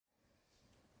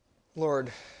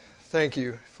Lord, thank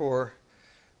you for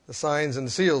the signs and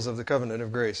the seals of the covenant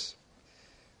of grace.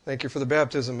 Thank you for the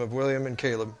baptism of William and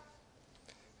Caleb,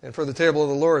 and for the table of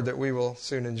the Lord that we will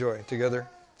soon enjoy together.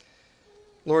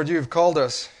 Lord, you've called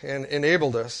us and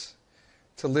enabled us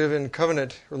to live in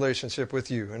covenant relationship with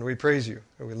you, and we praise you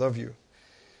and we love you.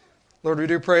 Lord, we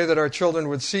do pray that our children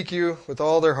would seek you with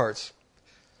all their hearts,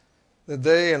 that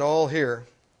they and all here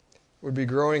would be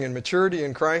growing in maturity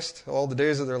in Christ all the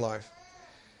days of their life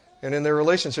and in their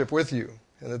relationship with you,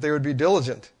 and that they would be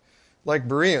diligent like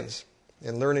Bereans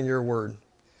in learning your word.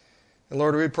 And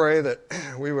Lord, we pray that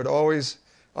we would always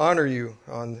honor you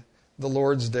on the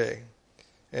Lord's day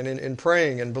and in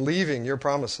praying and believing your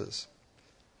promises,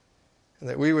 and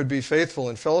that we would be faithful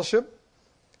in fellowship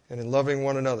and in loving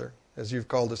one another as you've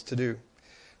called us to do.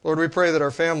 Lord, we pray that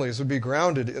our families would be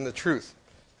grounded in the truth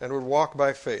and would walk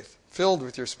by faith, filled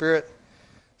with your Spirit,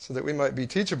 so that we might be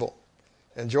teachable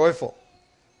and joyful,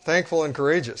 thankful and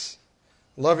courageous,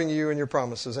 loving you and your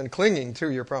promises and clinging to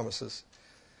your promises.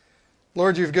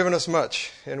 Lord, you've given us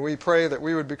much, and we pray that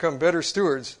we would become better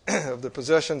stewards of the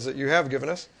possessions that you have given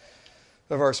us,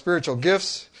 of our spiritual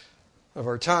gifts, of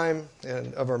our time,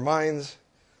 and of our minds.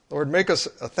 Lord, make us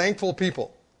a thankful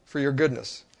people for your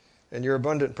goodness and your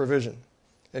abundant provision,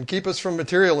 and keep us from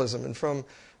materialism and from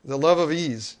the love of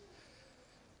ease.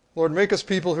 Lord, make us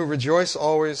people who rejoice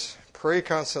always, pray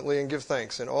constantly, and give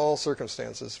thanks in all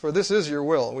circumstances. For this is your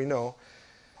will, we know.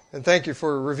 And thank you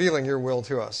for revealing your will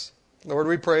to us. Lord,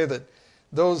 we pray that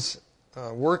those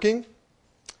working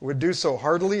would do so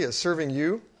heartily as serving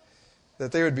you,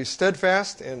 that they would be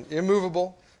steadfast and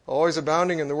immovable, always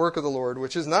abounding in the work of the Lord,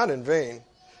 which is not in vain.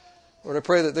 Lord, I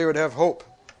pray that they would have hope,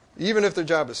 even if their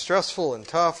job is stressful and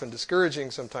tough and discouraging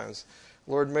sometimes.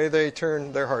 Lord, may they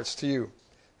turn their hearts to you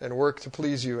and work to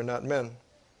please you and not men.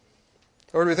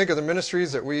 Lord, we think of the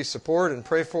ministries that we support and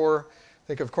pray for.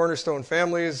 Think of Cornerstone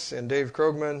Families and Dave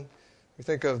Krogman. We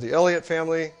think of the Elliott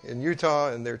family in Utah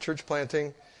and their church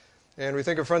planting. And we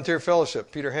think of Frontier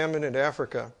Fellowship, Peter Hammond in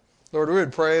Africa. Lord, we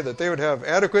would pray that they would have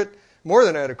adequate, more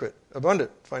than adequate,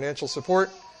 abundant financial support.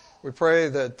 We pray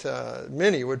that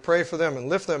many would pray for them and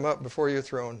lift them up before your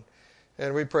throne.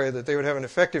 And we pray that they would have an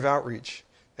effective outreach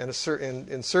and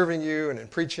in serving you and in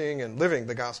preaching and living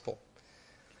the gospel.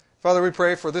 Father, we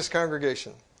pray for this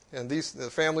congregation and the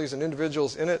families and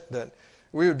individuals in it, that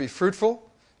we would be fruitful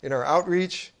in our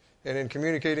outreach and in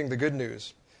communicating the good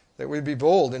news, that we'd be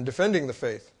bold in defending the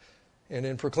faith and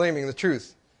in proclaiming the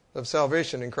truth of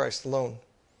salvation in Christ alone.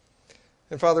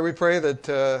 And Father, we pray that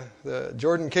the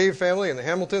Jordan Cave family and the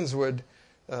Hamiltons would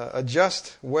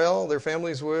adjust well, their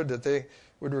families would, that they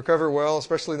would recover well,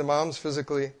 especially the moms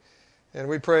physically. And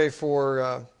we pray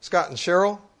for Scott and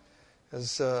Cheryl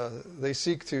as they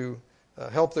seek to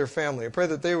help their family. I pray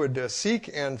that they would seek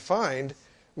and find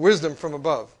wisdom from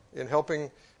above in helping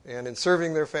and in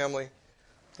serving their family.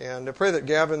 And I pray that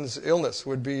Gavin's illness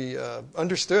would be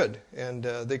understood and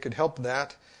they could help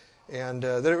that, and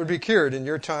that it would be cured in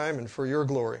your time and for your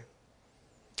glory.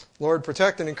 Lord,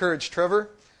 protect and encourage Trevor,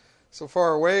 so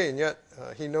far away, and yet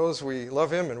he knows we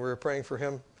love him and we're praying for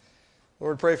him.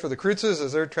 Lord, pray for the Kreutzes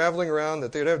as they're traveling around,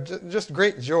 that they would have just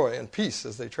great joy and peace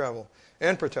as they travel,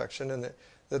 and protection, and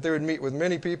that they would meet with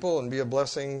many people and be a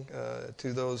blessing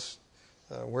to those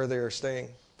where they are staying.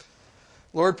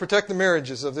 Lord, protect the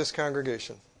marriages of this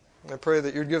congregation. I pray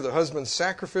that you'd give the husbands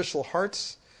sacrificial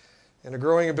hearts and a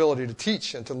growing ability to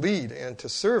teach and to lead and to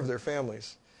serve their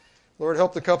families. Lord,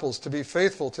 help the couples to be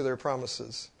faithful to their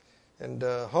promises and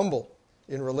humble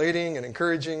in relating and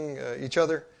encouraging each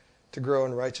other to grow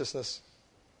in righteousness.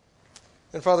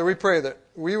 And Father, we pray that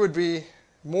we would be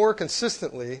more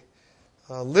consistently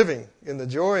living in the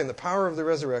joy and the power of the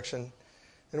resurrection.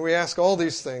 And we ask all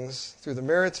these things through the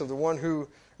merits of the one who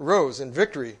rose in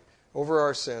victory over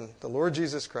our sin, the Lord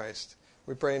Jesus Christ.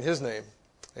 We pray in his name.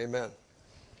 Amen.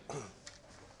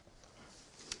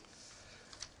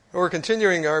 We're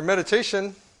continuing our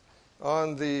meditation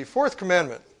on the fourth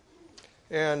commandment.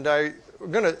 And I'm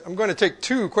going to take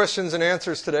two questions and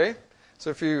answers today. So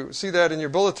if you see that in your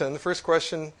bulletin, the first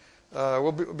question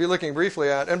we'll be looking briefly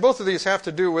at. And both of these have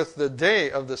to do with the day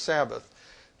of the Sabbath,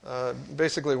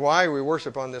 basically why we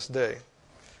worship on this day.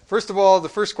 First of all, the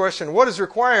first question, what is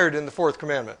required in the fourth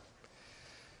commandment?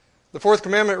 The fourth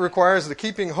commandment requires the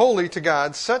keeping holy to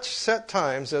God such set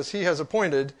times as he has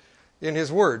appointed in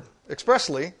his word,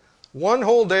 expressly, one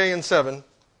whole day in 7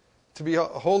 to be a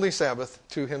holy Sabbath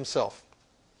to himself.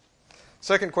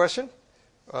 Second question,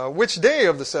 which day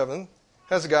of the 7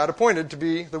 has God appointed to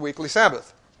be the weekly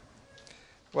Sabbath?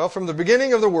 Well, from the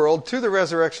beginning of the world to the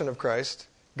resurrection of Christ,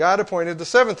 God appointed the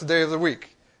 7th day of the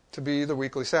week to be the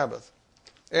weekly Sabbath,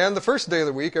 and the first day of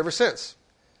the week ever since.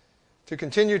 to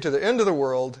continue to the end of the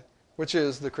world, which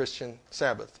is the Christian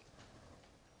Sabbath.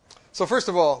 So first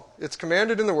of all, it's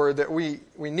commanded in the Word that we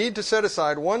need to set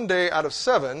aside one day out of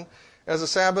 7 as a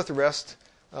Sabbath rest,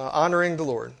 honoring the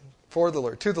Lord, for the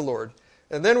Lord, to the Lord.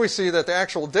 And then we see that the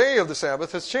actual day of the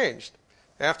Sabbath has changed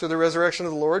after the resurrection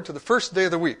of the Lord to the first day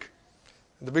of the week,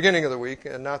 the beginning of the week,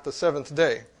 and not the 7th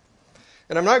day.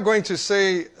 And I'm not going to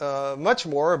say much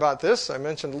more about this. I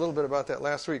mentioned a little bit about that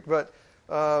last week. But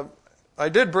I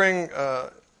did bring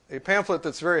a pamphlet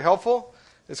that's very helpful.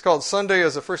 It's called Sunday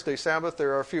as a First Day Sabbath.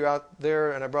 There are a few out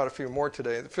there, and I brought a few more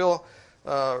today. Phil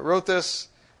wrote this,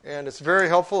 and it's very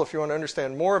helpful if you want to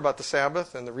understand more about the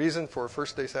Sabbath and the reason for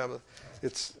First Day Sabbath.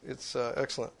 It's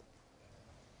excellent.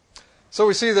 So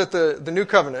we see that the New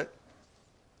Covenant,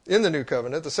 in the New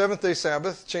Covenant, the 7th-day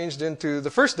Sabbath changed into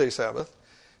the First Day Sabbath,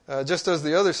 just as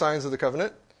the other signs of the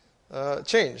covenant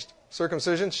changed.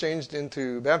 Circumcision changed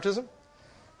into baptism,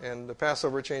 and the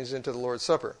Passover changed into the Lord's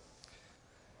Supper.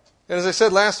 And as I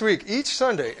said last week, each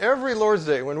Sunday, every Lord's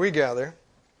Day when we gather,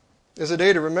 is a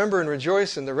day to remember and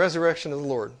rejoice in the resurrection of the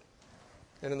Lord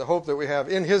and in the hope that we have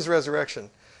in His resurrection.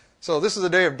 So this is a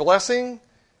day of blessing,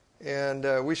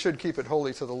 and we should keep it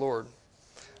holy to the Lord.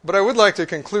 But I would like to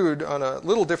conclude on a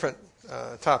little different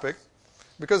topic,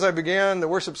 because I began the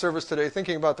worship service today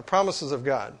thinking about the promises of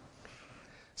God.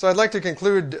 So I'd like to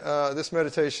conclude this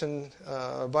meditation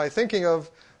by thinking of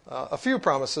a few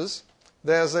promises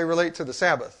as they relate to the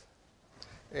Sabbath.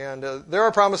 And there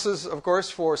are promises, of course,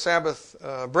 for Sabbath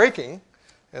breaking,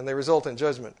 and they result in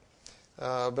judgment.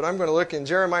 But I'm going to look in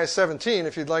Jeremiah 17,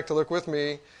 if you'd like to look with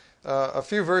me, a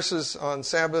few verses on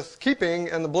Sabbath keeping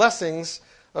and the blessings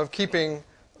of keeping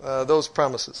those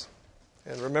promises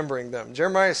and remembering them.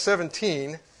 Jeremiah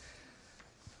 17,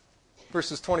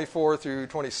 verses 24 through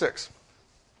 26.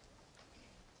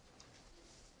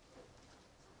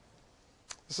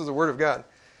 This is the Word of God.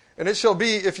 And it shall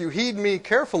be, if you heed me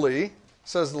carefully,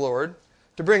 says the Lord,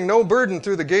 to bring no burden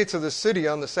through the gates of this city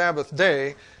on the Sabbath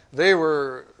day. They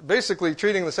were basically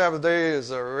treating the Sabbath day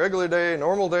as a regular day,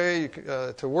 normal day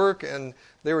to work, and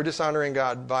they were dishonoring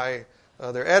God by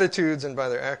their attitudes and by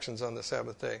their actions on the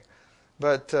Sabbath day.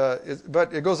 But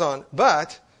it goes on,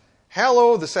 but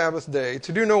hallow the Sabbath day,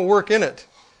 to do no work in it.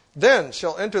 Then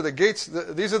shall enter the gates,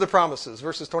 these are the promises,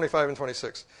 verses 25 and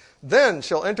 26. Then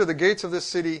shall enter the gates of this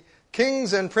city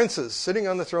kings and princes sitting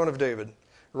on the throne of David,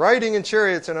 riding in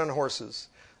chariots and on horses,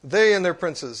 they and their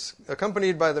princes,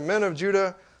 accompanied by the men of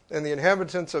Judah and the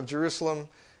inhabitants of Jerusalem,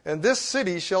 and this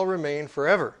city shall remain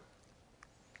forever.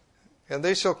 And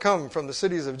they shall come from the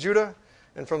cities of Judah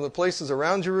and from the places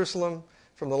around Jerusalem,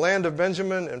 from the land of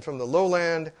Benjamin and from the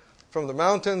lowland, from the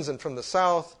mountains and from the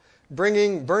south,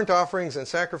 bringing burnt offerings and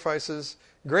sacrifices,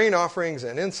 grain offerings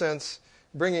and incense,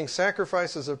 bringing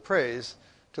sacrifices of praise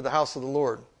to the house of the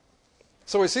Lord.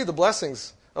 So we see the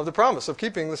blessings of the promise of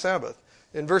keeping the Sabbath.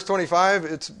 In verse 25,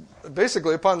 it's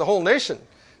basically upon the whole nation.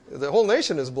 The whole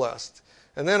nation is blessed.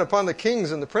 And then upon the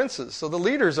kings and the princes. So the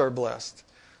leaders are blessed.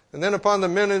 And then upon the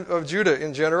men of Judah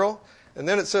in general. And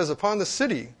then it says upon the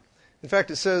city. In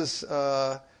fact, it says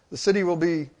the city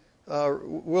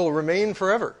will remain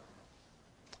forever.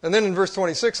 And then in verse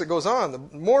 26, it goes on.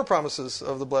 More promises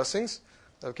of the blessings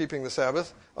of keeping the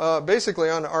Sabbath. Basically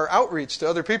on our outreach to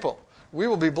other people. We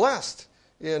will be blessed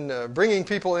in bringing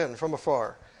people in from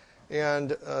afar. And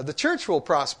the church will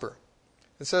prosper.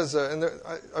 It says,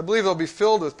 I believe they'll be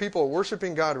filled with people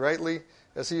worshiping God rightly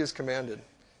as He has commanded,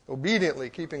 obediently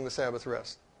keeping the Sabbath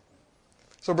rest.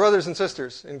 So brothers and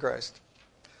sisters in Christ,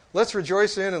 let's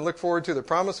rejoice in and look forward to the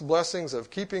promised blessings of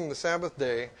keeping the Sabbath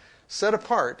day set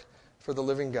apart for the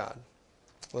living God.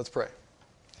 Let's pray.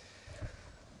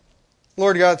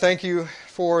 Lord God, thank you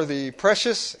for the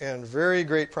precious and very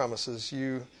great promises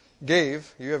you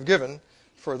have given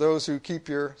for those who keep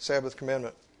your Sabbath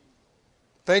commandment.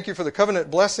 Thank you for the covenant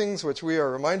blessings which we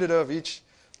are reminded of each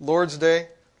Lord's Day,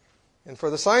 and for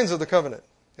the signs of the covenant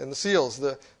and the seals,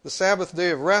 the Sabbath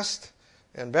day of rest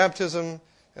and baptism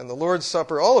and the Lord's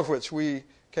Supper, all of which we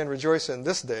can rejoice in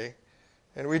this day.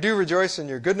 And we do rejoice in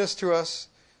your goodness to us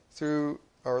through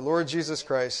our Lord Jesus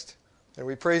Christ, and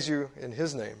we praise you in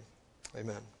His name.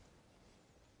 Amen.